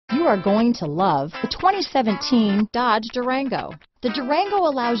you are going to love the 2017 Dodge Durango. The Durango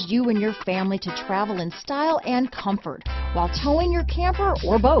allows you and your family to travel in style and comfort while towing your camper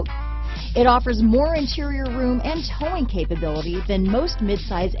or boat. It offers more interior room and towing capability than most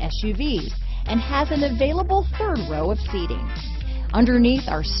midsize SUVs and has an available third row of seating. Underneath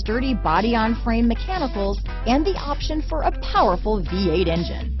are sturdy body-on-frame mechanicals and the option for a powerful V8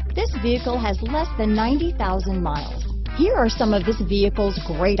 engine. This vehicle has less than 90,000 miles. Here are some of this vehicle's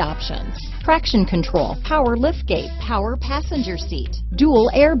great options: traction control, power liftgate, power passenger seat, dual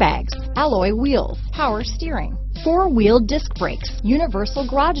airbags, alloy wheels, power steering, four-wheel disc brakes, universal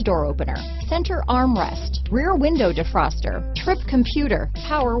garage door opener, center armrest, rear window defroster, trip computer,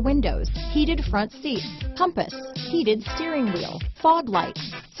 power windows, heated front seats, compass, heated steering wheel, fog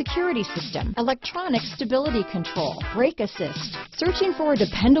lights, security system, electronic stability control, brake assist. Searching for a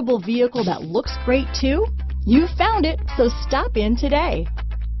dependable vehicle that looks great too? You found it, so stop in today.